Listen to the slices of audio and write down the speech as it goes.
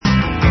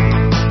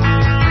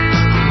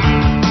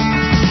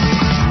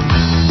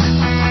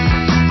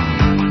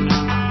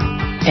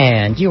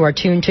and you are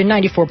tuned to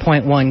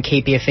 94.1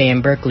 KPFA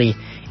in Berkeley,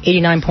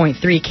 89.3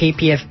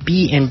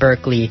 KPFB in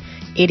Berkeley,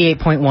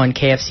 88.1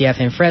 KFCF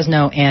in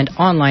Fresno, and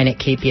online at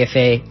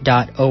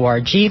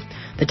kpfa.org.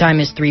 The time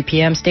is 3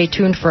 p.m. Stay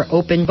tuned for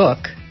Open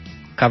Book,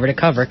 cover to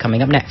cover,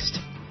 coming up next.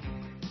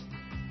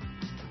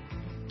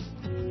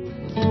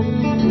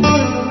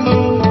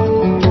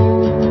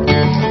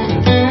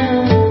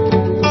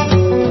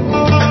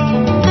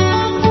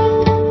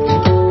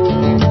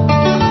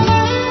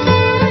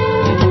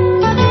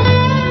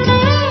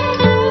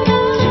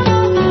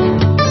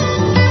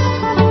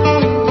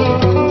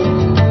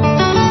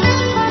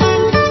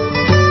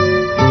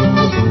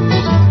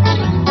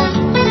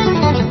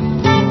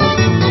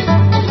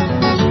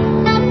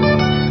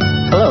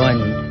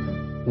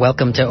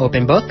 Welcome to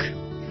Open Book,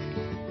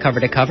 cover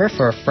to cover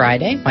for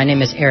Friday. My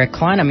name is Eric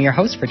Klein. I'm your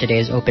host for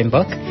today's Open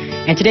Book.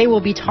 And today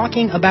we'll be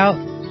talking about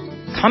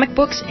comic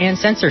books and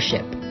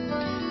censorship.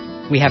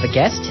 We have a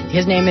guest.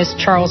 His name is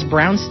Charles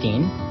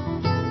Brownstein.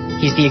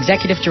 He's the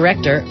executive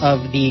director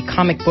of the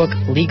Comic Book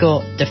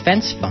Legal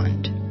Defense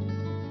Fund.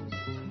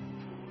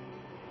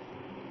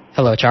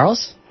 Hello,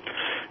 Charles.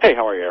 Hey,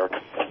 how are you, Eric?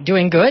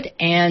 Doing good.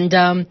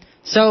 And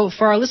so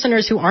for our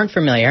listeners who aren't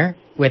familiar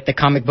with the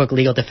Comic Book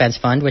Legal Defense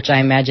Fund, which I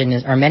imagine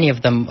are many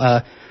of them,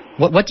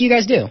 what do you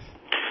guys do?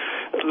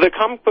 The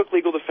Comic Book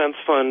Legal Defense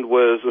Fund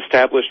was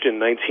established in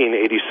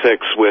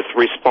 1986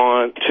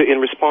 in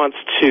response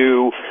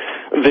to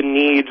the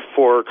need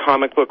for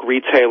comic book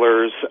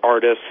retailers,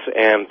 artists,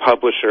 and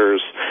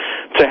publishers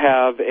to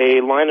have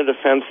a line of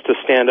defense to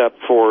stand up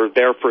for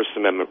their First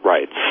Amendment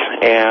rights.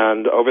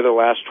 And over the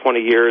last 20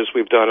 years,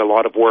 we've done a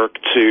lot of work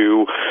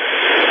to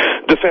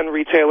defend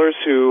retailers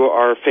who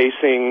are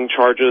facing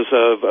charges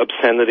of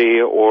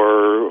obscenity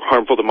or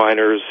harmful to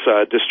minors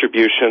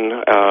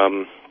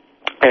distribution,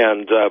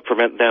 and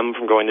prevent them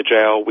from going to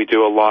jail. We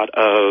do a lot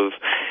of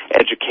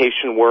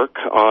education work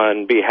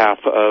on behalf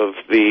of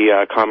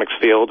the comics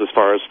field as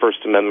far as First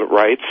Amendment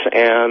rights,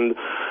 and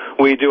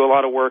we do a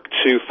lot of work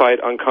to fight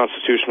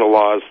unconstitutional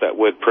laws that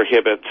would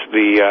prohibit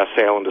the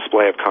sale and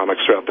display of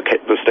comics throughout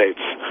the states.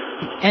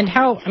 And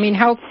how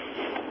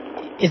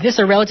is this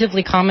a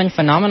relatively common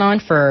phenomenon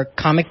for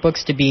comic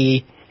books to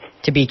be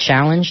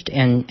challenged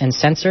and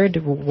censored?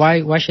 Why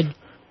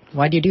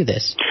do you do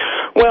this?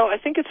 Well, I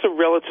think it's a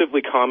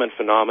relatively common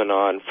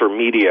phenomenon for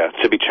media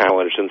to be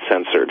challenged and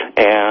censored,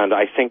 and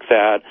I think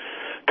that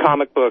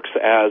comic books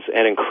as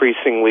an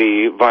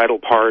increasingly vital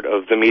part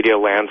of the media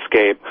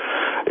landscape,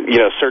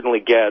 certainly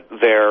get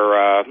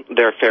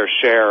their fair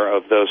share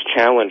of those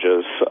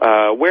challenges.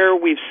 Where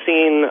we've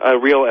seen a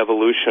real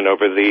evolution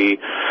over the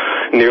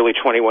nearly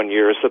 21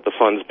 years that the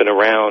fund's been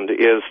around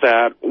is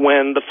that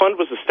when the fund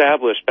was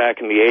established back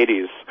in the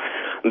 80s,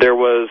 there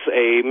was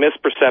a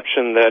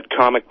misperception that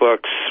comic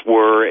books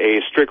were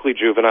a strictly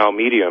juvenile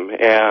medium,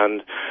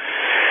 and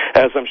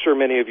as I'm sure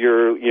many of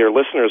your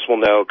listeners will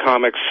know,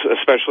 comics,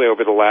 especially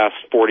over the last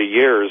 40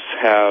 years,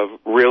 have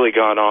really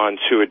gone on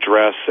to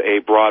address a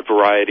broad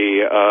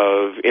variety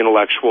of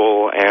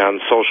intellectual and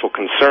social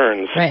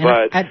concerns. Right,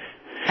 but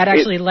I'd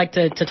actually like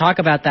to talk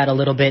about that a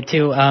little bit,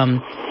 too,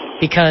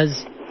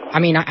 because,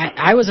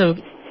 I was a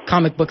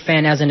comic book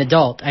fan as an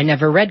adult. I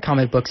never read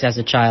comic books as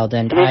a child,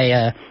 and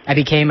I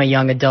became a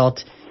young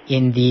adult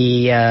in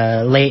the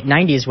late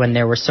 90s when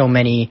there were so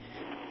many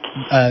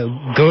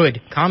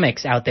good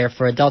comics out there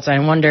for adults. I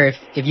wonder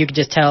if you could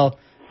just tell,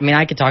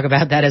 I could talk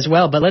about that as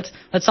well, but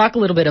let's talk a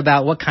little bit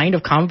about what kind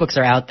of comic books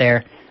are out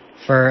there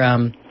for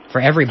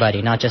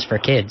everybody, not just for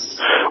kids.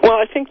 Well,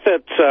 I think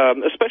that,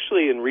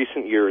 especially in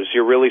recent years,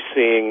 you're really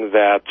seeing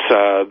that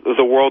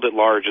the world at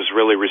large is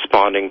really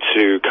responding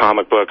to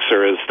comic books,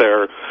 or as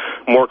they're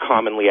more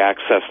commonly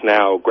accessed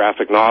now,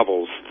 graphic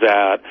novels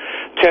that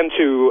tend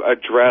to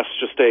address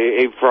just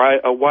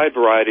a wide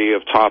variety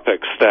of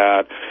topics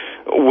that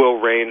will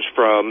range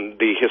from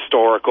the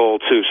historical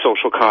to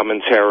social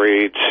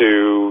commentary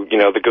to,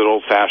 the good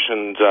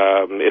old-fashioned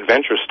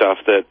adventure stuff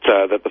that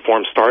the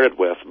form started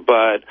with.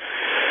 But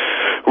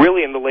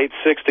really in the late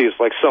 60s,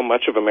 like so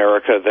much of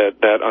America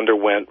that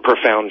underwent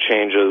profound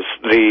changes,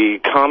 the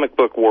comic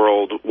book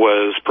world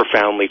was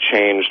profoundly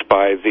changed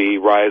by the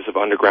rise of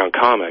underground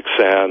comics,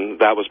 and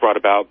that was brought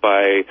about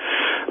by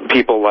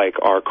people like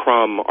R.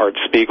 Crumb, Art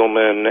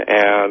Spiegelman,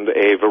 and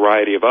a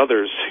variety of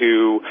others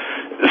who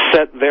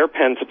set their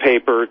pen to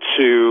paper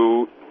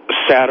to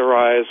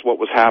satirize what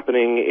was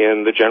happening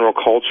in the general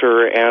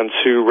culture and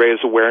to raise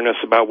awareness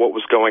about what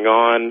was going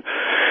on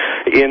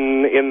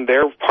in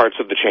their parts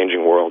of the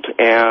changing world.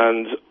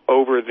 And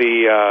over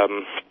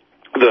the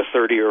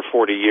 30 or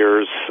 40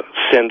 years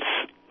since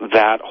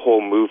that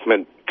whole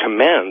movement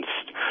commenced,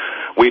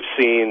 we've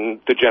seen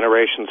the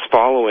generations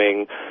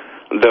following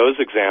those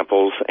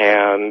examples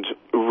and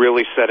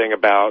really setting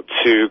about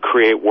to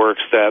create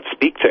works that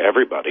speak to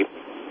everybody.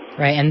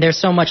 Right, and there's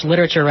so much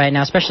literature right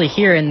now, especially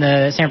here in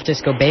the San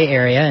Francisco Bay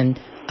Area, and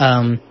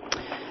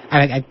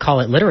I call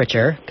it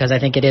literature because I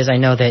think it is. I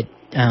know that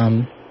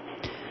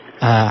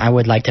I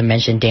would like to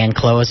mention Dan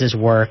Close's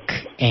work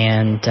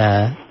and,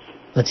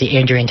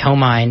 Adrian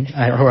Tomine,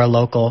 who are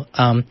local.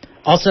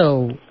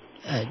 Also,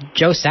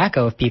 Joe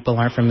Sacco, if people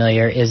aren't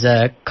familiar, is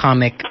a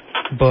comic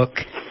book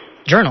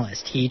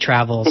journalist. He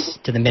travels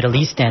to the Middle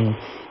East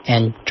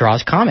and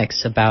draws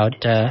comics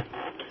about,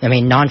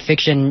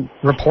 nonfiction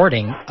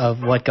reporting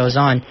of what goes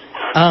on.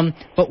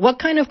 But what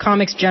kind of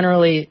comics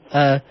generally,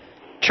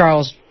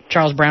 Charles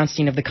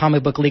Brownstein of the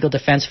Comic Book Legal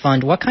Defense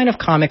Fund, what kind of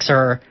comics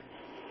are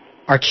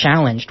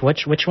challenged?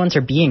 Which ones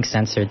are being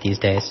censored these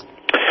days?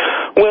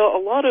 Well,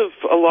 a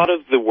lot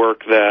of the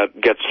work that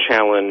gets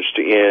challenged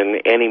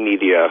in any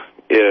media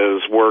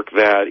is work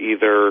that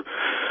either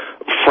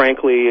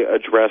frankly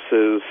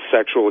addresses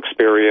sexual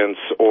experience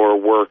or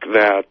work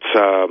that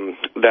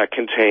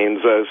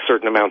contains a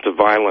certain amount of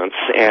violence,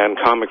 and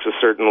comics is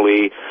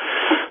certainly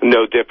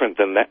no different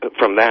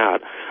from that.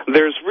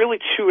 There's really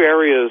two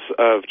areas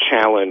of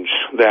challenge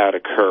that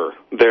occur.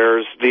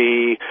 There's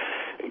the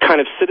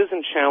kind of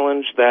citizen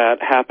challenge that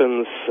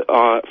happens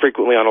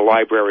frequently on a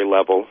library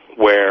level,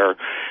 where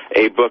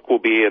a book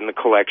will be in the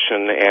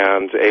collection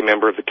and a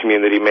member of the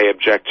community may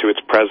object to its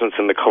presence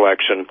in the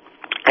collection.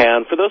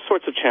 And for those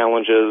sorts of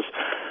challenges,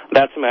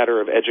 that's a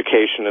matter of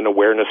education and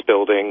awareness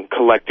building,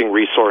 collecting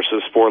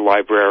resources for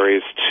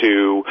libraries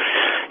to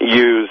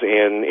use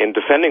in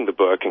defending the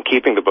book and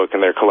keeping the book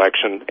in their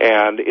collection.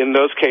 And in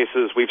those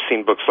cases, we've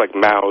seen books like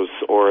Mouse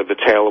or The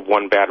Tale of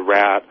One Bad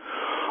Rat,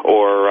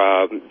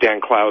 or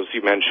Dan Clowes,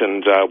 you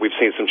mentioned. We've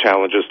seen some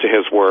challenges to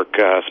his work,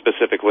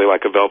 specifically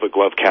like A Velvet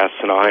Glove Casts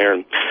in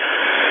Iron.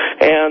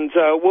 And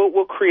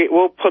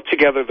we'll put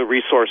together the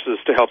resources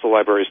to help the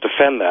libraries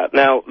defend that.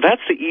 Now,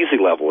 that's the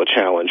easy level of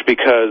challenge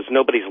because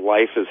nobody's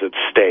life is at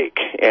stake.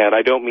 And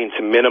I don't mean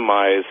to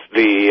minimize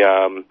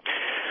the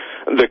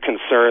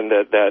concern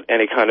that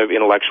any kind of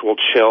intellectual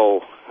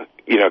chill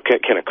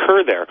can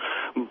occur there.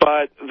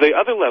 But the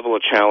other level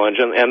of challenge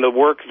and the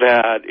work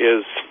that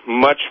is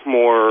much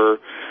more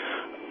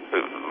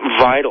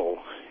vital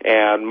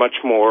and much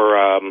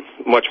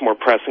more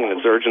pressing in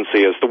its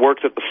urgency is the work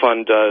that the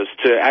fund does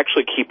to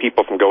actually keep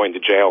people from going to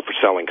jail for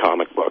selling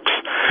comic books.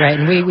 Right,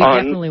 and we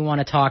definitely want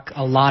to talk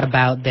a lot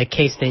about the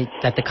case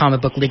that the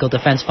Comic Book Legal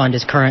Defense Fund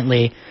is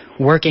currently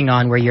working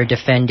on, where you're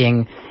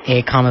defending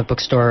a comic book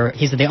store.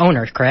 He's the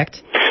owner,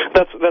 correct?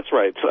 That's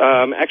right.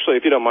 Actually,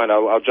 if you don't mind,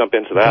 I'll jump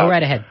into that. Go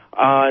right ahead.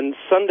 On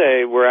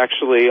Sunday, we're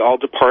actually all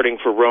departing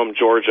for Rome,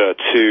 Georgia,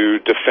 to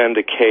defend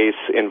a case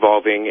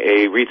involving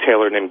a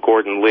retailer named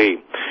Gordon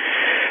Lee.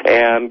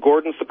 And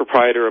Gordon's the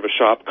proprietor of a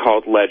shop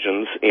called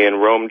Legends in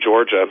Rome,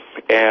 Georgia.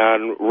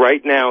 And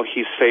right now,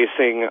 he's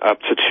facing up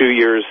to 2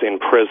 years in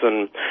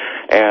prison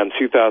and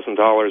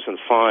 $2,000 in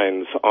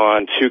fines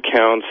on 2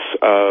 counts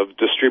of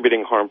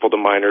distributing harmful to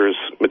minors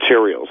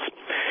materials.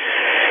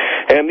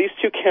 And these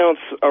 2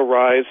 counts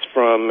arise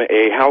from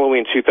a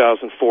Halloween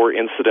 2004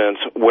 incident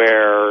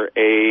where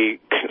a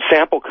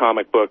sample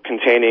comic book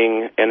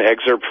containing an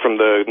excerpt from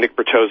the Nick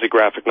Bertozzi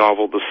graphic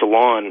novel The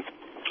Salon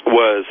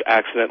was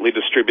accidentally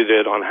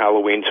distributed on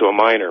Halloween to a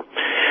minor.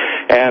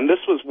 And this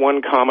was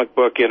one comic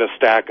book in a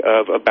stack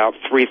of about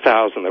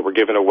 3,000 that were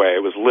given away.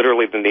 It was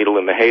literally the needle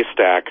in the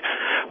haystack.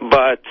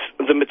 But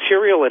the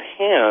material at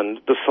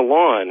hand, The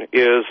Salon,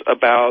 is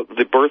about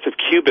the birth of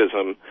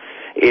Cubism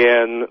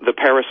in the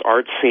Paris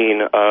art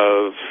scene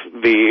of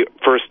the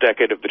first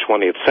decade of the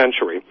 20th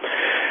century.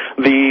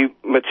 The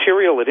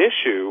material at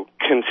issue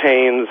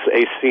contains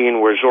a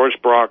scene where Georges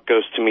Braque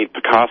goes to meet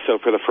Picasso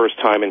for the first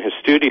time in his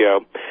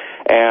studio,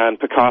 and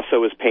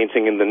Picasso is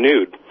painting in the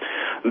nude.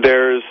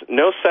 There's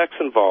no sex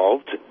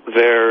involved,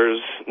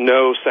 there's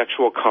no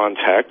sexual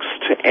context,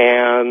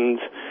 and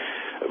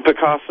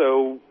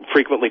Picasso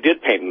frequently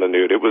did paint in the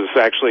nude. It was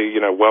actually,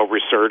 well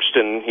researched,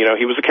 and,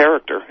 he was a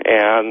character.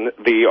 And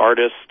the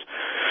artist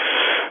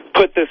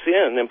put this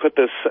in and put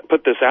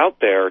this out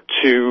there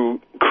to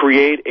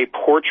create a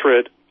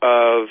portrait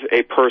of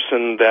a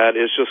person that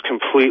is just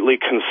completely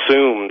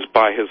consumed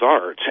by his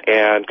art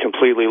and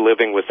completely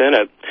living within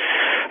it.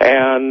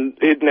 And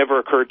it never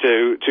occurred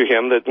to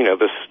him that,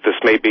 this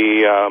may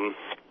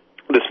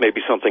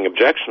be something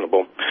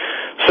objectionable.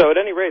 So at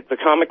any rate, the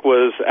comic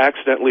was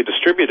accidentally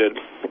distributed,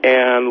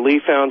 and Lee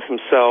found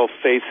himself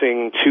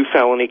facing 2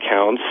 felony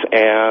counts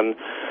and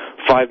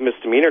 5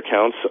 misdemeanor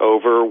counts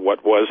over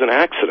what was an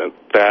accident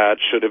that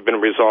should have been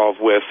resolved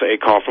with a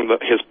call from the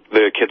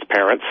kid's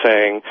parents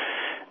saying,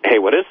 hey,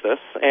 what is this?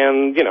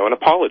 And, an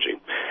apology.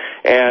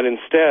 And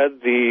instead,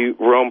 the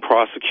Rome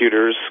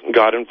prosecutors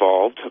got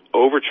involved,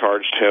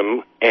 overcharged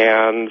him,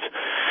 and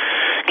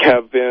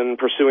have been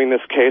pursuing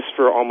this case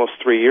for almost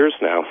 3 years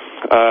now.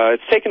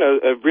 It's taken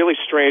a really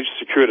strange,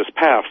 circuitous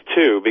path,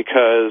 too,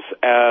 because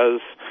as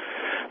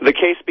the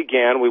case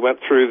began, we went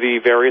through the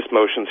various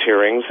motions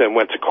hearings and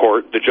went to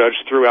court. The judge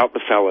threw out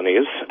the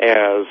felonies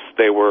as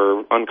they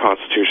were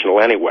unconstitutional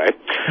anyway.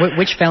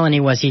 Which felony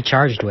was he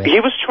charged with?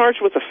 He was charged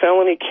with a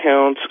felony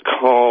count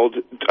called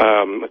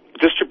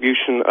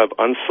distribution of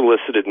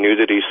unsolicited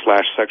nudity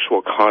 /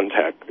 sexual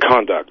conduct.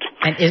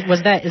 And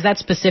is that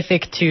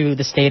specific to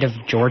the state of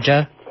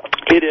Georgia?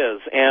 It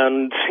is,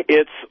 and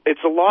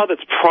it's a law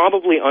that's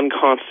probably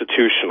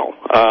unconstitutional.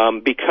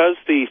 Because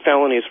the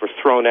felonies were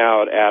thrown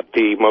out at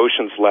the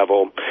motions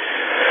level,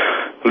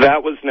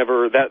 That was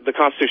never, the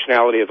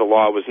constitutionality of the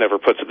law was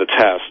never put to the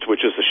test,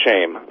 which is a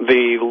shame.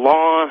 The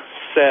law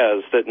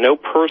says that no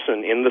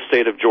person in the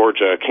state of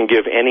Georgia can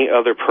give any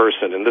other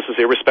person, and this is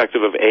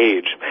irrespective of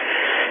age,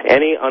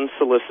 any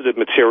unsolicited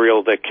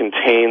material that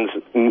contains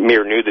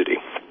mere nudity.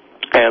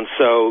 And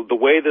so the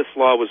way this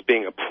law was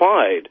being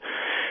applied,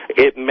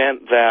 it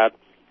meant that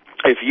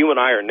if you and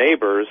I are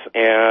neighbors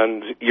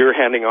and you're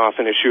handing off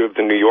an issue of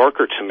the New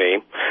Yorker to me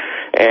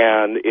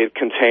and it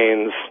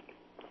contains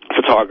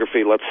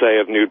photography, let's say,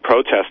 of nude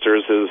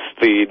protesters, as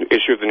the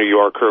issue of the New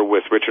Yorker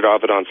with Richard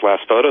Avedon's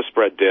last photo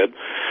spread did,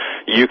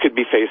 you could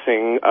be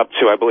facing up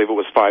to, I believe it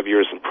was 5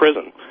 years in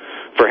prison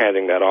for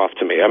handing that off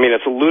to me. I mean,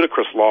 it's a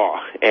ludicrous law,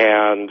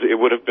 and it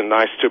would have been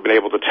nice to have been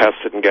able to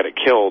test it and get it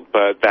killed,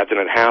 but that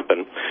didn't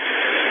happen.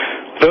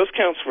 Those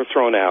counts were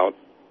thrown out.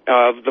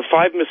 Of the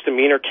 5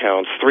 misdemeanor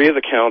counts, 3 of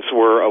the counts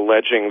were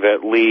alleging that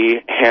Lee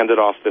handed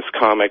off this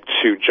comic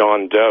to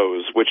John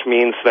Doe's, which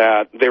means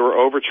that they were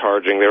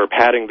overcharging, they were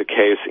padding the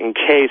case in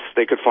case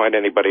they could find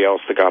anybody else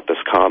that got this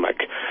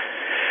comic.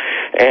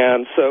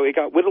 And so it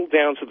got whittled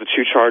down to the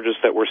 2 charges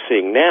that we're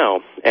seeing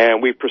now,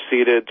 and we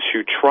proceeded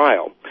to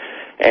trial.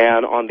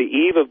 And on the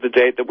eve of the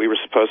date that we were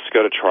supposed to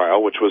go to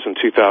trial, which was in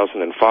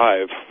 2005,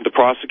 the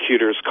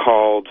prosecutors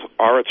called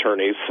our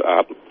attorneys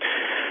up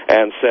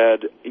and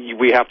said,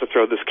 we have to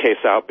throw this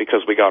case out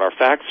because we got our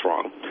facts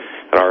wrong.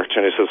 And our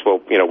attorney says, well,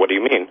 what do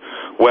you mean?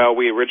 Well,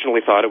 we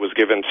originally thought it was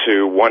given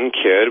to one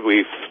kid.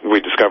 We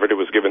discovered it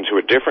was given to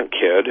a different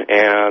kid.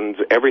 And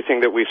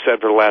everything that we've said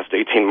for the last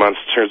 18 months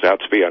turns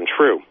out to be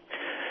untrue.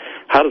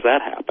 How does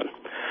that happen?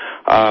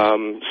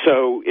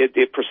 So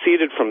it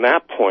proceeded from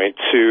that point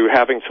to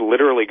having to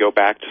literally go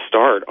back to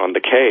start on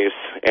the case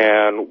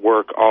and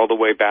work all the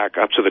way back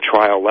up to the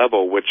trial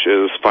level, which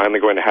is finally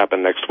going to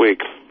happen next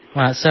week.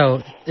 Wow,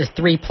 so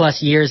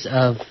 3+ years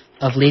of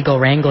legal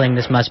wrangling,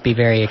 this must be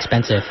very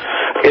expensive.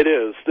 It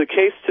is. The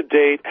case to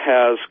date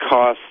has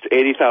cost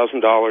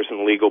 $80,000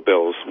 in legal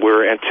bills.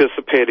 We're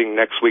anticipating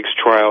next week's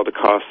trial to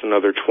cost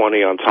another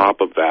 $20,000 on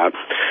top of that.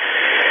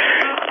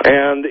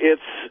 And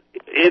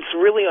it's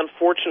really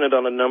unfortunate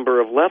on a number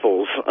of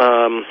levels.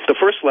 The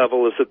first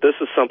level is that this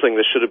is something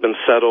that should have been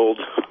settled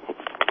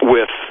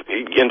with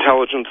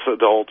intelligent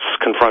adults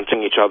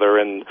confronting each other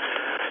and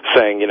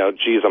saying,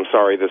 geez, I'm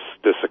sorry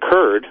this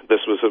occurred.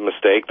 This was a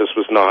mistake. This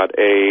was not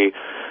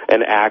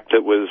an act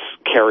that was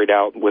carried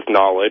out with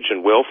knowledge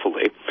and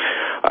willfully.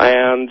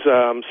 And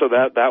so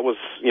that was,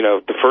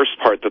 the first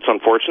part that's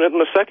unfortunate.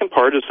 And the second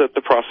part is that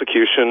the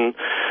prosecution,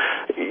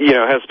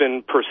 has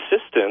been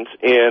persistent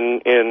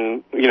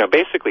in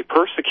basically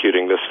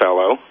persecuting this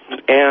fellow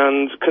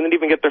and couldn't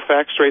even get their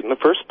facts straight in the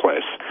first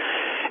place.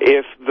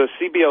 If the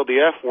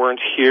CBLDF weren't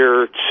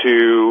here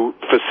to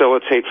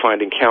facilitate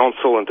finding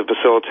counsel and to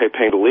facilitate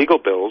paying the legal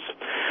bills,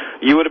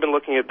 you would have been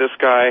looking at this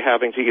guy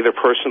having to either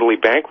personally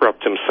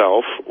bankrupt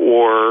himself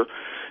or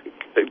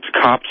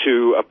cop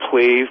to a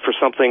plea for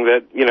something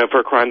that, for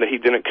a crime that he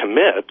didn't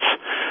commit,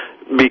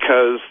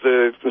 because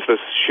the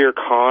sheer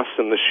cost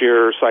and the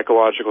sheer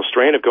psychological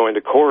strain of going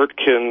to court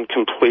can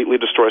completely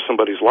destroy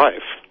somebody's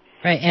life.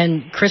 Right,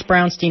 and Chris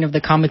Brownstein of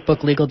the Comic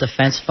Book Legal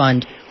Defense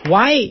Fund,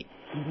 why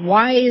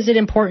is it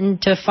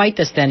important to fight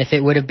this then if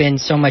it would have been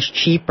so much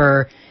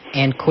cheaper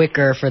and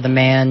quicker for the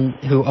man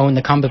who owned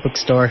the comic book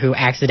store who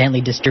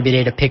accidentally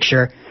distributed a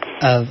picture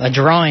of a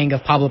drawing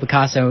of Pablo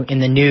Picasso in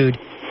the nude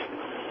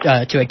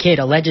to a kid,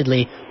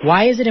 allegedly?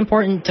 Why is it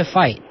important to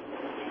fight?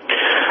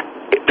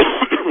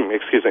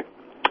 Excuse me.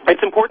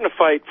 It's important to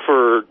fight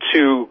for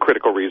 2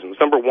 critical reasons.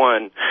 Number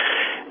one,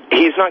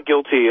 he's not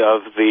guilty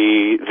of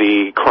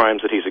the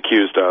crimes that he's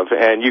accused of,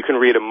 and you can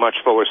read a much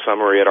fuller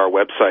summary at our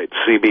website,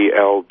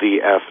 cbldf.org,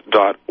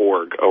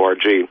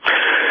 O-R-G.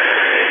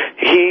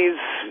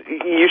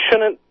 You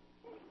shouldn't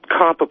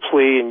cop a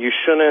plea, and you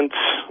shouldn't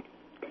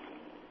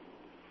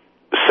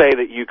say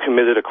that you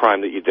committed a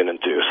crime that you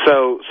didn't do.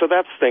 So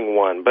that's thing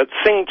one. But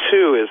thing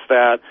two is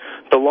that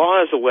the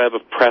law is a web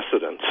of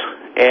precedent,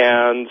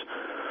 and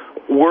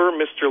were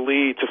Mr.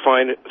 Lee to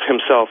find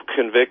himself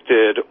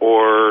convicted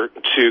or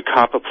to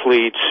cop a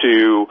plea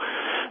to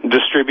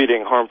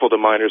distributing harmful to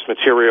minors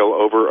material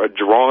over a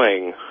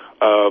drawing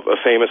of a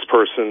famous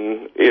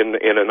person in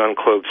an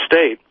unclothed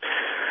state,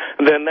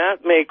 then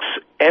that makes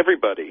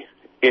everybody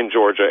in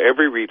Georgia,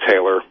 every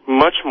retailer,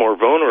 much more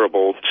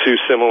vulnerable to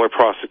similar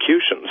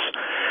prosecutions.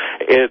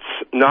 It's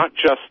not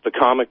just the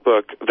comic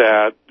book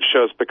that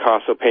shows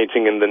Picasso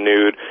painting in the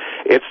nude.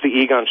 It's the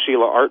Egon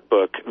Schiele art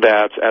book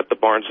that's at the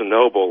Barnes &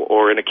 Noble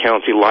or in a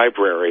county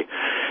library.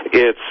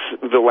 It's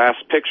the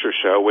Last Picture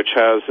Show, which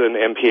has an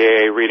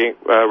MPAA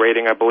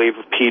rating, I believe,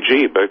 of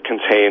PG, but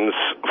contains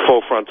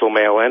full frontal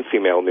male and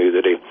female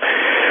nudity.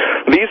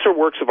 These are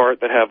works of art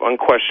that have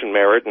unquestioned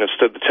merit and have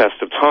stood the test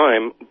of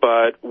time,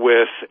 but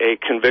with a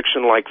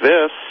conviction like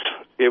this,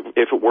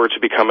 if it were to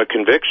become a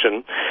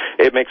conviction,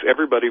 it makes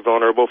everybody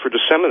vulnerable for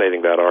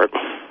disseminating that art.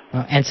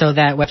 And so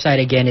that website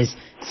again is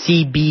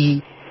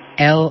cbldf.org.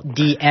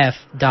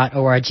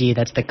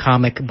 That's the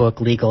Comic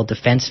Book Legal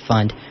Defense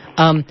Fund.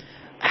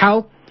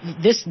 How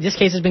this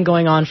case has been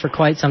going on for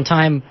quite some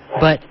time,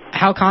 but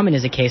how common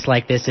is a case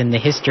like this in the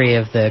history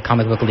of the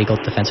Comic Book Legal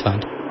Defense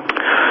Fund?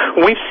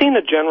 We've seen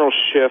a general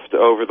shift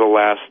over the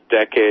last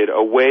decade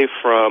away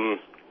from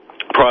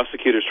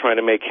prosecutors trying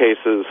to make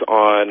cases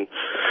on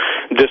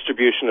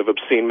distribution of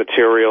obscene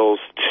materials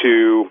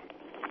to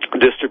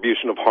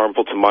distribution of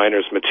harmful to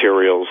minors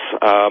materials.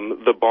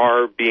 The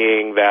bar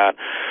being that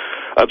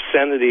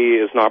obscenity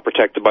is not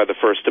protected by the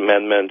First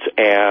Amendment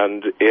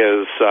and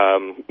is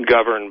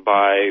governed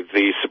by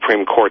the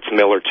Supreme Court's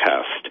Miller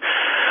test.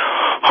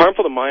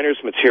 Harmful to minors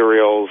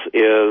materials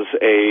is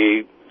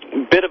a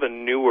bit of a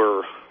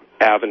newer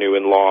avenue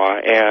in law,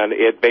 and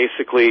it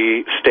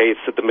basically states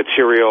that the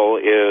material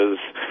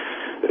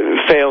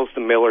fails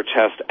the Miller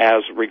test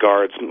as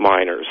regards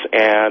minors.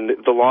 And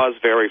the laws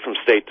vary from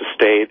state to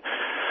state.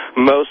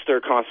 Most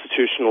are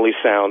constitutionally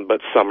sound,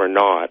 but some are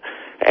not.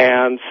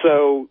 And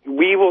so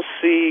we will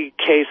see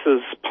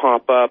cases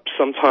pop up.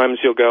 Sometimes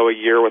you'll go a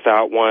year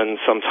without one.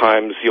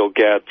 Sometimes you'll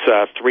get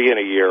 3 in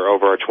a year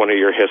over a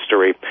 20-year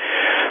history.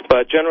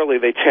 But generally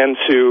they tend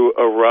to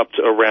erupt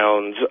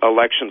around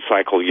election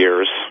cycle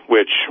years,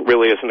 which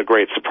really isn't a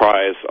great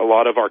surprise. A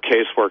lot of our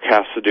casework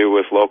has to do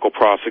with local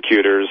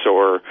prosecutors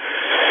or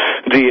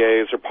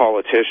DAs or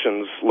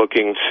politicians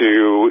looking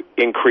to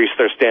increase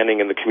their standing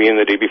in the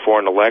community before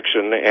an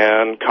election,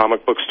 and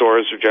comic book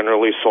stores are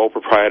generally sole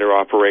proprietor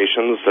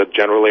operations that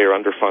generally are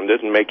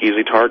underfunded and make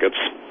easy targets.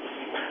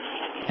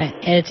 And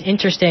it's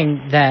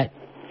interesting that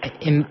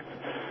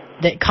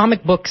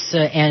comic books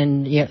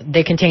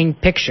they contain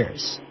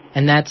pictures,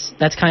 and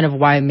that's kind of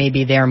why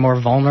maybe they are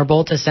more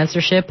vulnerable to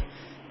censorship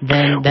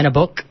than a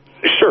book.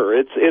 Sure,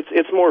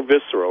 it's more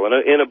visceral.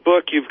 In a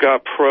book, you've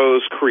got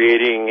prose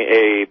creating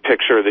a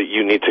picture that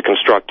you need to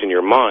construct in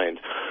your mind.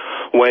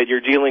 When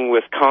you're dealing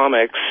with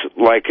comics,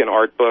 like an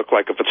art book,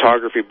 like a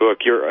photography book,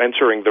 you're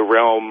entering the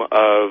realm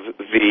of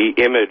the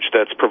image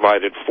that's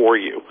provided for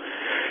you.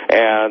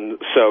 And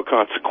so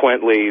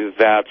consequently,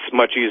 that's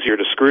much easier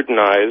to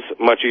scrutinize,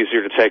 much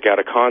easier to take out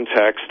of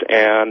context,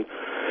 and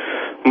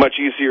much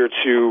easier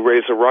to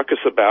raise a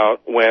ruckus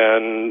about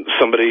when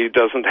somebody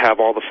doesn't have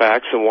all the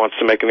facts and wants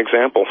to make an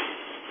example.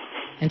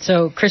 And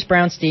so Chris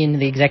Brownstein,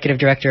 the executive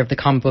director of the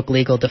Comic Book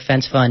Legal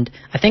Defense Fund,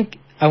 I think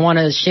I want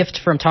to shift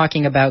from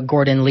talking about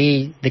Gordon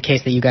Lee, the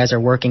case that you guys are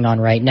working on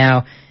right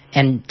now,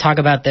 and talk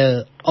about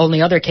the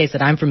only other case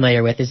that I'm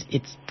familiar with.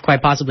 It's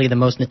quite possibly the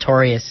most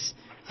notorious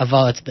of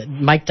all. It's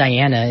Mike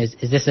Diana.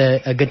 Is this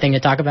a good thing to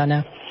talk about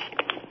now?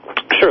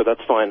 Sure,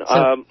 that's fine.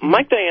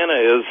 Mike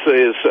Diana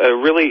is a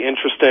really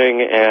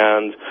interesting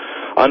and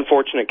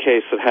unfortunate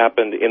case that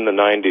happened in the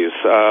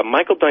 90s.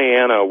 Michael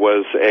Diana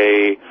was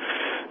a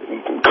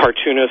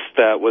cartoonist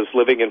that was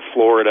living in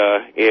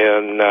Florida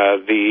in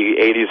the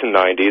 80s and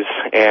 90s,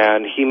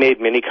 and he made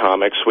mini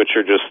comics, which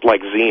are just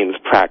like zines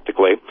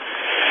practically,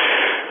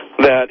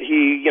 that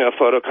he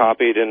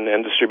photocopied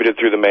and distributed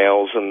through the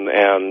mails and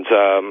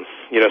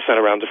sent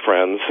around to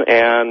friends.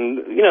 And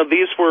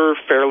these were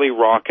fairly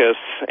raucous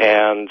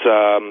and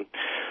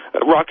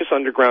raucous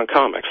underground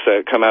comics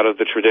that come out of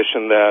the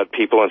tradition that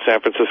people in San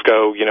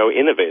Francisco,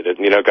 innovated.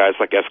 Guys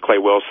like S. Clay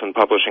Wilson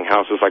publishing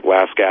houses like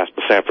Last Gasp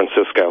of San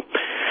Francisco.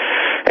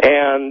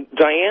 And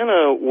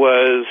Diana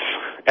was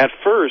at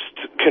first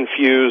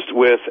confused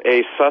with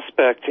a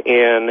suspect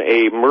in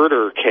a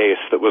murder case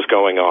that was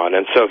going on.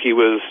 And so he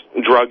was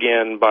drug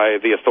in by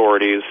the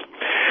authorities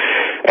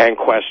and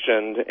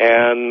questioned.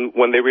 And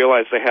when they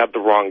realized they had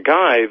the wrong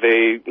guy,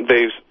 they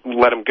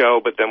let him go,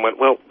 but then went,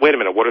 well, wait a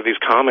minute, what are these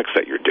comics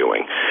that you're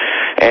doing?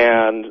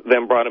 And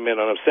then brought him in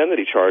on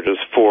obscenity charges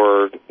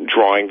for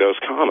drawing those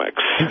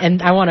comics.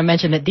 And I want to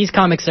mention that these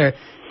comics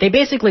they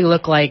basically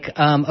look like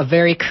a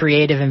very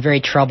creative and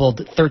very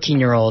troubled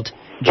 13-year-old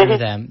drew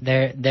them.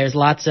 There's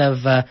lots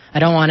of, I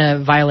don't want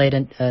to violate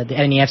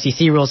any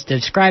FCC rules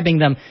describing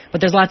them, but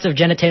there's lots of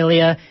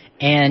genitalia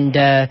and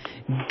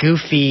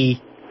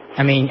goofy,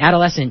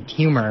 adolescent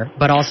humor,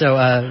 but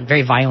also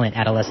very violent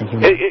adolescent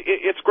humor.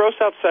 It's gross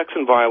out sex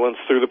and violence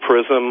through the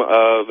prism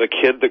of a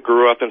kid that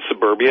grew up in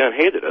suburbia and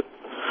hated it.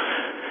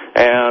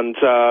 And,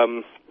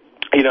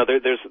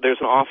 there's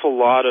an awful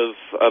lot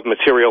of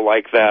material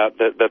like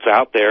that's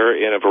out there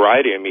in a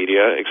variety of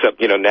media,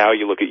 except, now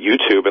you look at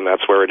YouTube and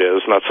that's where it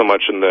is, not so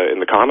much in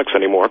the comics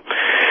anymore.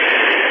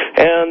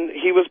 And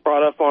he was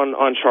brought up on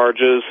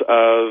charges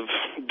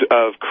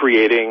of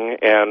creating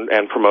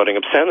and promoting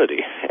obscenity.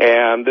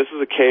 And this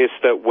is a case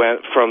that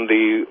went from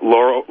the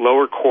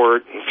lower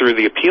court through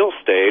the appeal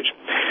stage,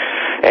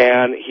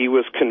 and he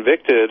was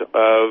convicted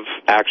of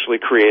actually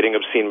creating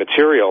obscene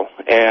material.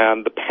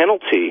 And the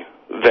penalty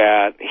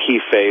that he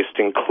faced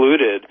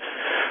included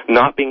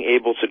not being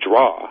able to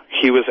draw.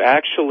 He was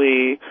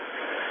actually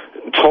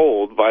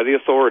told by the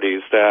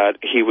authorities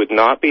that he would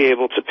not be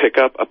able to pick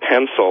up a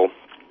pencil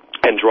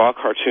and draw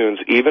cartoons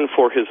even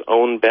for his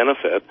own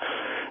benefit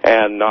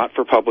and not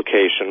for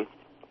publication.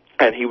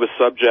 And he was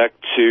subject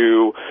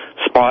to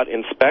spot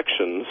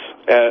inspections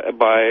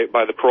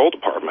by the parole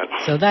department.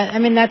 So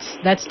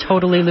that's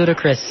totally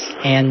ludicrous.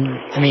 And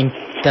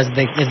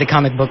is the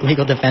Comic Book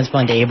Legal Defense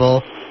Fund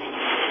able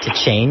to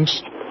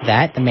change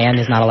that? The man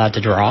is not allowed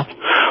to draw?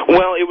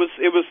 Well, it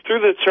was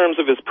through the terms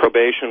of his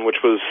probation, which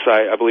was,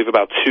 I believe,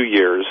 about 2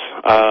 years.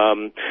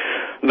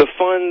 The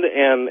fund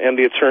and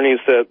the attorneys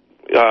that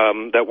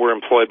were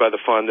employed by the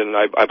fund, and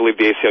I believe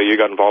the ACLU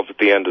got involved at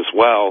the end as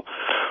well,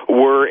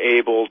 were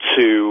able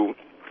to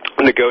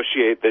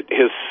negotiate that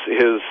his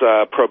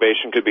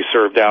probation could be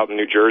served out in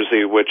New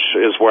Jersey, which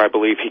is where I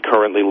believe he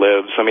currently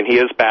lives. I mean, he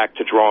is back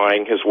to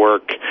drawing. His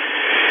work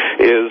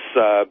is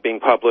being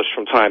published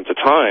from time to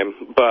time,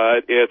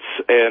 but it's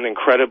an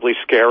incredibly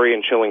scary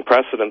and chilling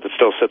precedent that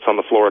still sits on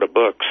the Florida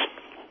books.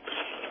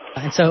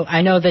 And so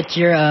I know that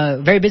you're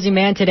a very busy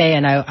man today,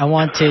 and I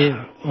want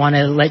to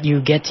let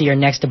you get to your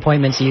next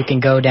appointment so you can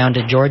go down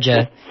to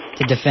Georgia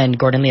to defend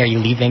Gordon Lee. Are you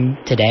leaving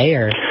today,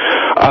 or?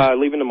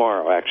 Leaving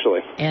tomorrow, actually.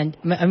 And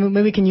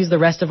maybe we can use the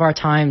rest of our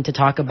time to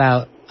talk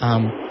about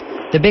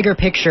the bigger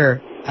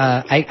picture.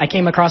 I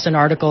came across an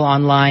article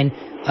online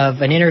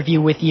of an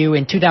interview with you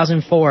in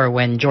 2004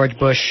 when George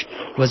Bush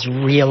was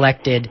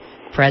reelected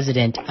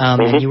president,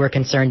 and you were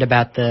concerned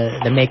about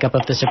the makeup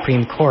of the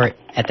Supreme Court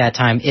at that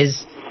time.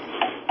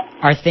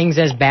 Are things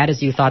as bad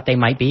as you thought they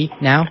might be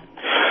now?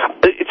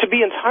 To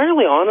be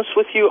entirely honest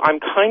with you, I'm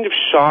kind of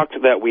shocked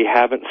that we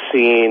haven't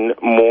seen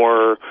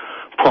more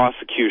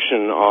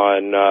prosecution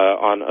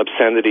on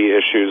obscenity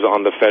issues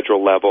on the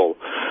federal level,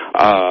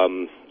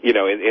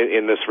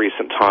 in this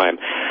recent time.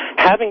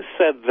 Having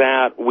said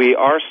that, we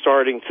are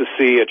starting to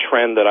see a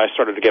trend that I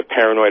started to get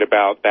paranoid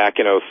about back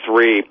in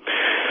 2003.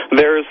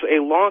 There's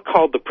a law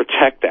called the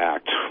PROTECT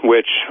Act,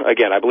 which,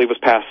 again, I believe was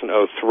passed in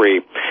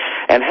 2003.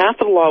 And half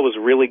of the law was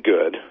really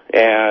good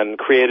and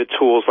created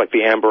tools like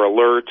the Amber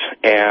Alert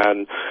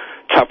and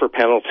tougher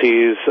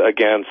penalties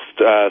against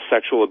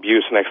sexual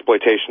abuse and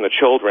exploitation of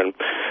children,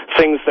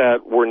 things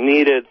that were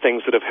needed,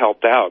 things that have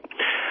helped out.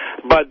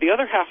 But the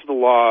other half of the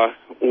law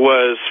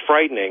was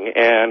frightening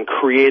and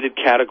created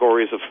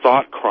categories of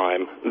thought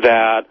crime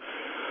that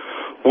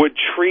would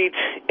treat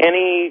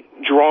any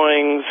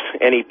drawings,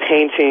 any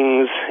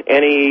paintings,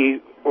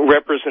 any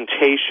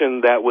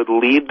representation that would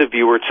lead the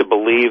viewer to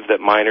believe that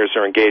minors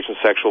are engaged in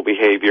sexual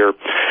behavior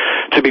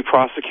to be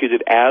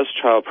prosecuted as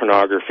child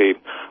pornography,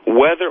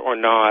 whether or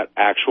not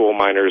actual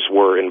minors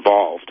were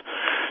involved.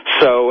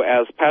 So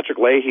as Patrick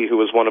Leahy, who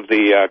was one of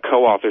the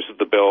co-authors of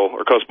the bill,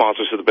 or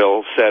co-sponsors of the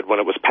bill, said when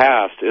it was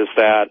passed, is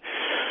that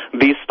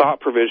these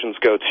thought provisions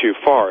go too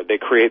far. They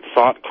create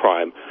thought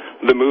crime.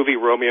 The movie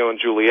Romeo and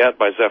Juliet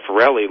by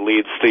Zeffirelli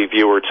leads the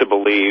viewer to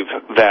believe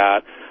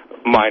that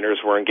minors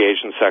were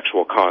engaged in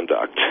sexual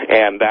conduct,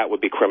 and that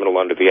would be criminal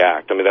under the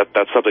Act. I mean,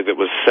 that's something that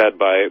was said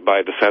by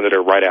the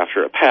senator right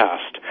after it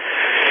passed.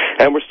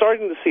 And we're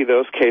starting to see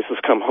those cases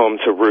come home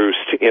to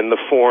roost in the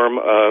form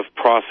of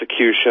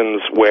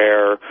prosecutions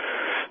where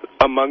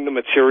among the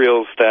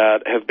materials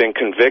that have been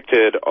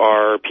convicted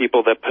are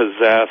people that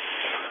possess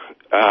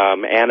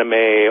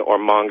anime or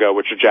manga,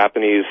 which are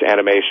Japanese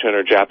animation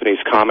or Japanese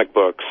comic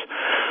books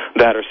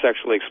that are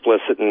sexually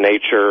explicit in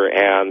nature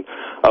and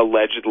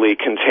allegedly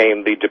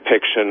contain the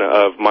depiction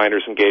of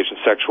minors engaged in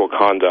sexual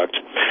conduct.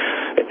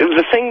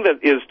 The thing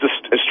that is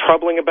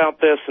troubling about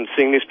this and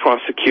seeing these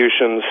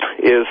prosecutions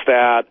is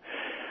that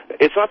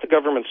it's not the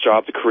government's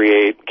job to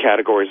create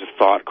categories of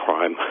thought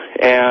crime.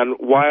 And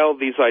while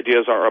these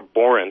ideas are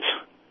abhorrent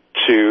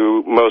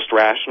to most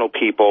rational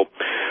people,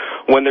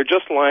 when they're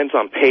just lines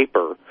on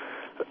paper,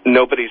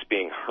 nobody's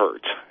being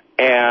hurt.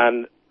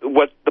 And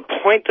what the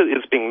point that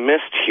is being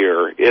missed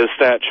here is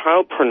that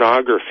child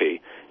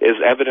pornography is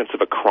evidence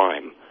of a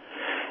crime.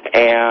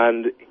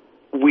 And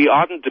we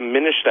oughtn't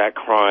diminish that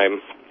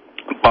crime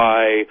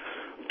by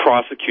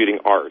prosecuting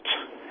art.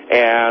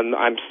 And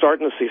I'm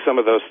starting to see some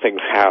of those things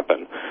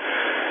happen.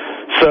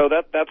 So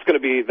that's going to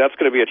be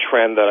a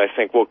trend that I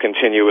think will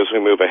continue as we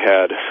move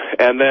ahead.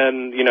 And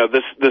then,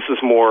 this is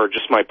more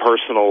just my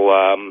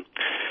personal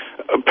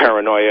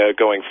paranoia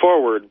going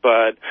forward,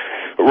 but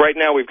right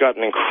now we've got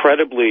an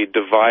incredibly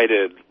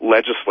divided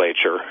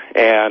legislature,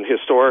 and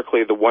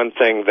historically the one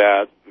thing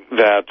that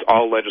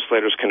all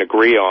legislators can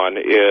agree on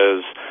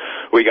is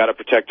we got to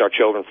protect our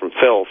children from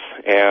filth,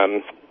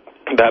 and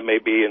that may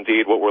be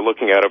indeed what we're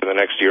looking at over the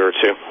next year or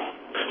two.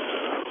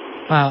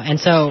 Wow, and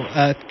so,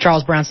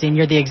 Charles Brownstein,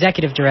 you're the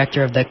executive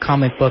director of the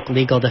Comic Book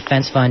Legal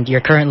Defense Fund.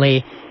 You're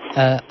currently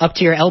up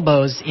to your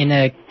elbows in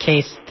a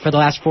case for the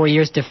last 4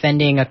 years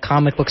defending a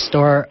comic book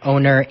store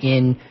owner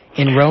in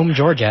Rome,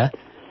 Georgia.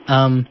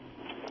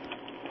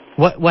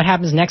 What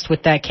happens next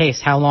with that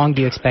case? How long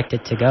do you expect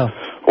it to go?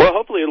 Well,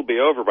 hopefully it'll be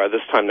over by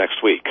this time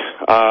next week.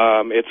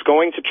 It's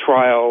going to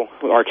trial.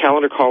 Our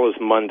calendar call is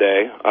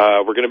Monday.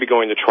 We're going to be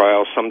going to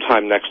trial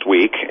sometime next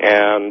week,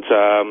 and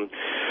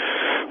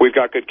we've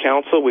got good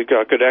counsel. We've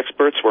got good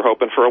experts. We're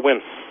hoping for a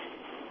win.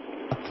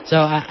 So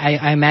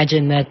I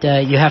imagine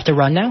that you have to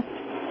run now?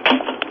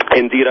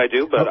 Indeed I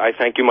do, but I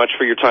thank you much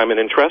for your time and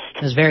interest.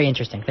 It was very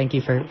interesting. Thank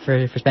you for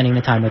spending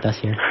the time with us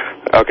here.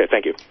 Okay,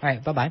 thank you. All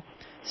right, bye-bye.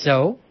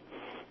 So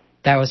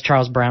that was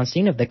Charles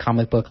Brownstein of the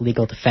Comic Book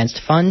Legal Defense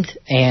Fund,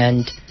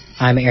 and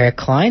I'm Eric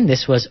Klein.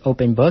 This was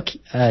Open Book.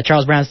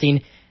 Charles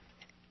Brownstein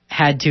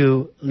had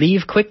to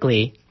leave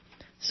quickly,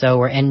 So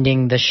we're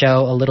ending the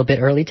show a little bit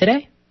early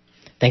today.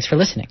 Thanks for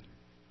listening.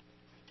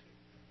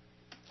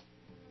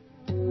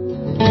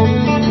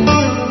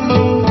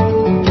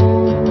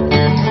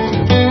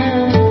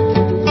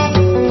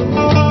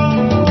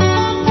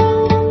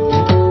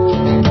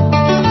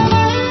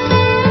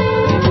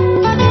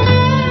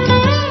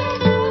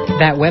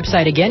 That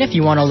website again, if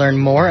you want to learn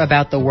more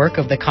about the work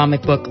of the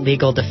Comic Book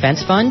Legal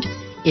Defense Fund,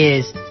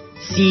 is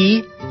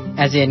C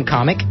as in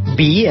comic,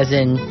 B as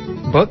in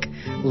book,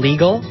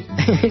 legal,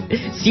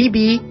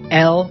 cbldf.org.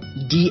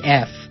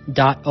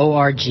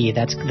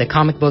 That's the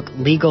Comic Book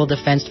Legal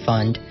Defense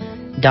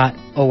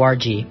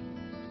Fund.org.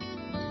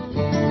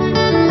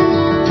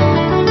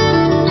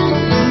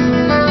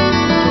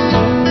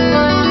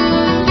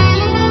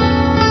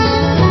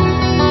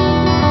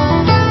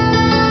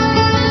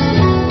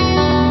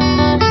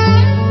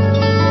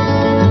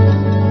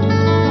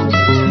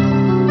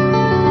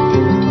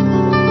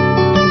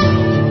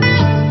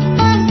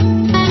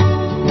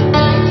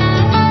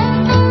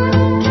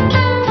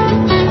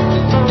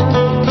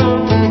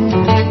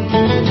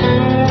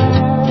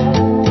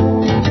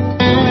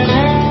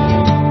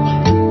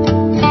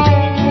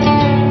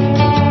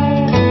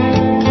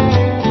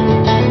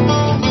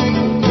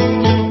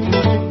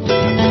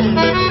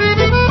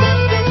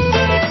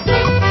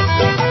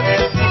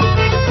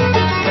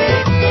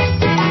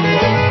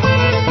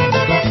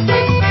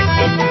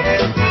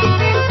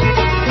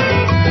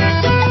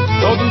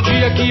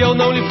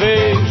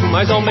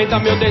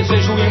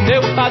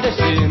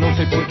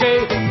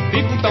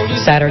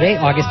 Saturday,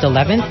 August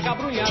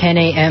 11th, 10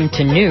 a.m.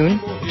 to noon,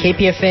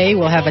 KPFA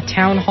will have a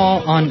town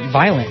hall on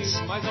violence.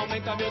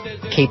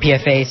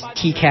 KPFA's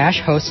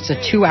T-Cash hosts a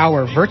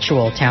 2-hour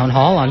virtual town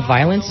hall on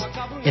violence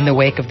in the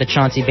wake of the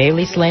Chauncey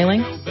Bailey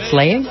slaying,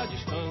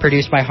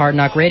 produced by Hard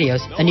Knock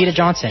Radio's Anita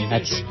Johnson.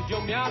 That's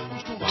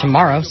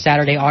tomorrow,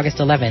 Saturday, August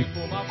 11th,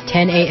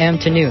 10 a.m.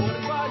 to noon.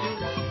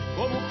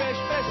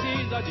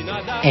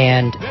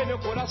 And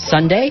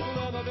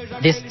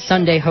this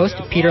Sunday host,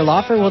 Peter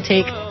Lawfer, will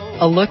take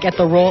a look at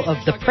the role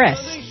of the press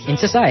in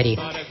society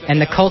and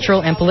the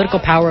cultural and political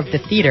power of the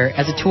theater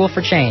as a tool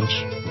for change.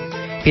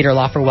 Peter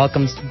Lawfer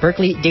welcomes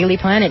Berkeley Daily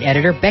Planet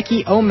editor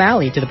Becky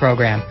O'Malley to the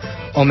program.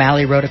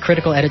 O'Malley wrote a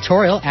critical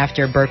editorial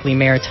after Berkeley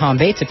Mayor Tom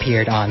Bates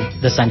appeared on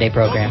the Sunday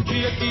program.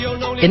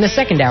 In the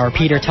second hour,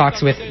 Peter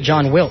talks with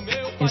John Wilk,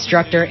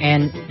 instructor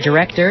and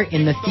director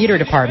in the theater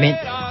department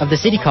of the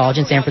City College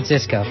in San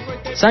Francisco.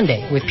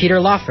 Sunday with Peter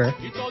Lawfer,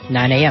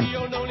 9 a.m.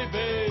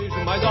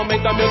 Mas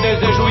aumenta meu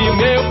desejo e o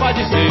meu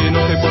padecer.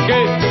 Não sei porquê,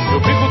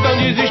 eu fico tão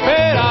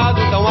desesperado,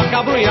 tão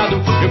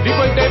acabrunhado. Eu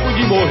fico em tempo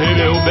de morrer,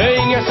 meu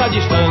bem. Essa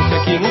distância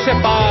que nos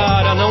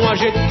separa, não há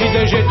jeito que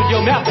dê jeito de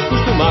eu me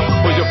acostumar.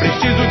 Pois eu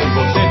preciso de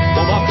você,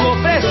 como a flor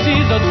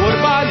precisa do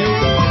orvalho,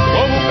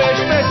 como o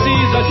peixe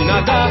precisa de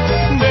nadar.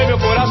 Nem meu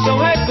coração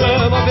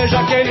reclama,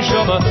 veja que ele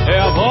chama, é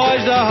a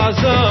voz da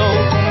razão.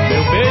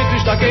 Meu peito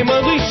está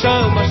queimando em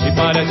chamas, e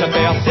parece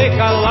até a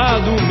seca lá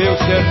do meu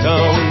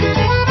sertão.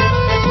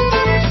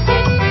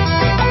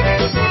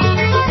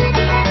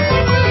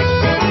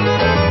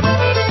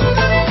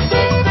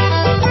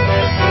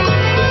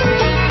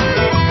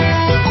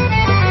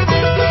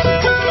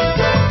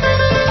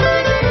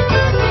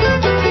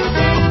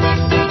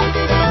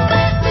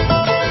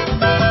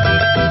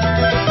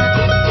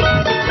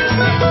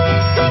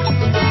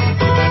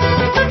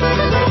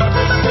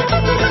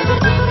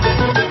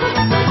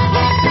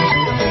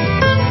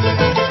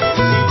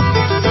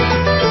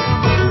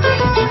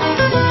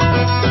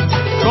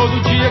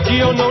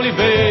 Eu não lhe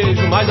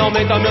vejo, mas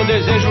aumenta meu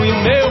desejo e o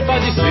meu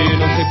padecer.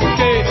 Não sei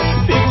porquê,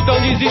 fico tão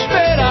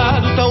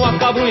desesperado, tão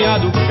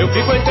acabrunhado, eu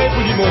fico em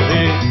tempo de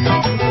morrer.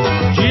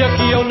 Dia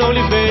que eu não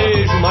lhe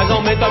vejo, mas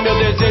aumenta meu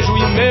desejo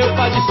e o meu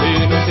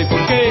padecer. Não sei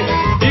porquê,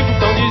 fico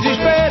tão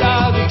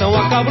desesperado, tão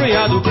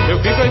acabrunhado, eu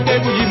fico em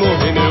tempo de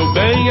morrer. Meu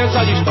bem,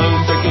 essa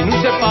distância que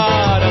nos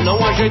separa,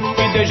 não há jeito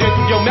que dê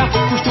jeito de eu me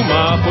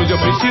acostumar. Pois eu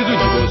preciso de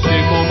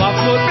você, como a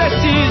flor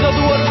precisa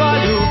do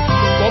orvalho,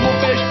 como o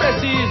peixe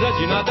precisa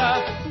de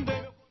nadar.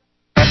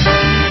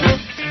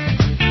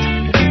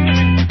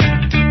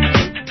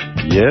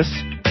 Yes,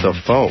 the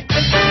funk.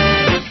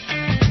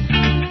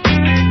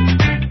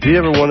 Have you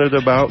ever wondered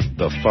about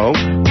the funk?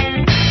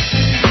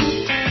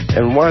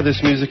 And why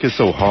this music is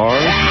so hard?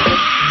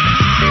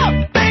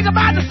 Think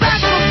about the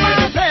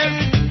sacrifices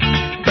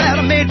that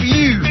I made for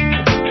you.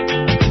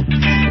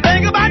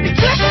 Think about the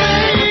good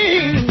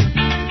things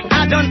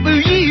I done for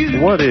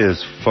you. What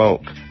is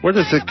funk? Where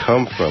does it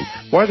come from?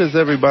 Why does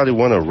everybody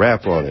want to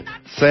rap on it,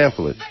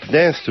 sample it,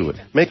 dance to it,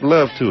 make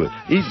love to it,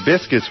 eat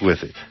biscuits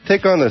with it,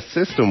 take on the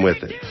system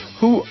with it?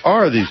 Who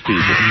are these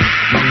people?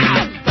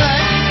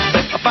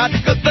 Think about the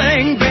good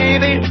thing,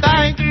 baby.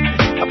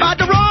 Think about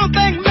the wrong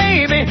thing,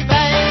 maybe.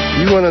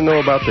 Think. You want to know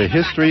about the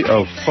history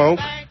of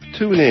funk?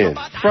 Tune in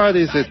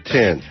Fridays at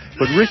 10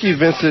 with Ricky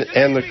Vincent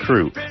and the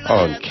crew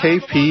on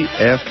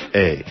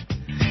KPFA.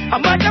 How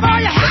much of all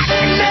your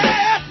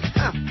happiness?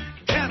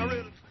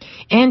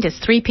 And it's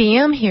 3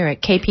 p.m. here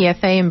at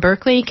KPFA in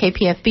Berkeley,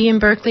 KPFB in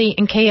Berkeley,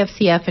 and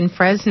KFCF in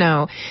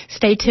Fresno.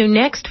 Stay tuned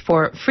next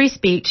for Free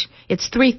Speech. It's 3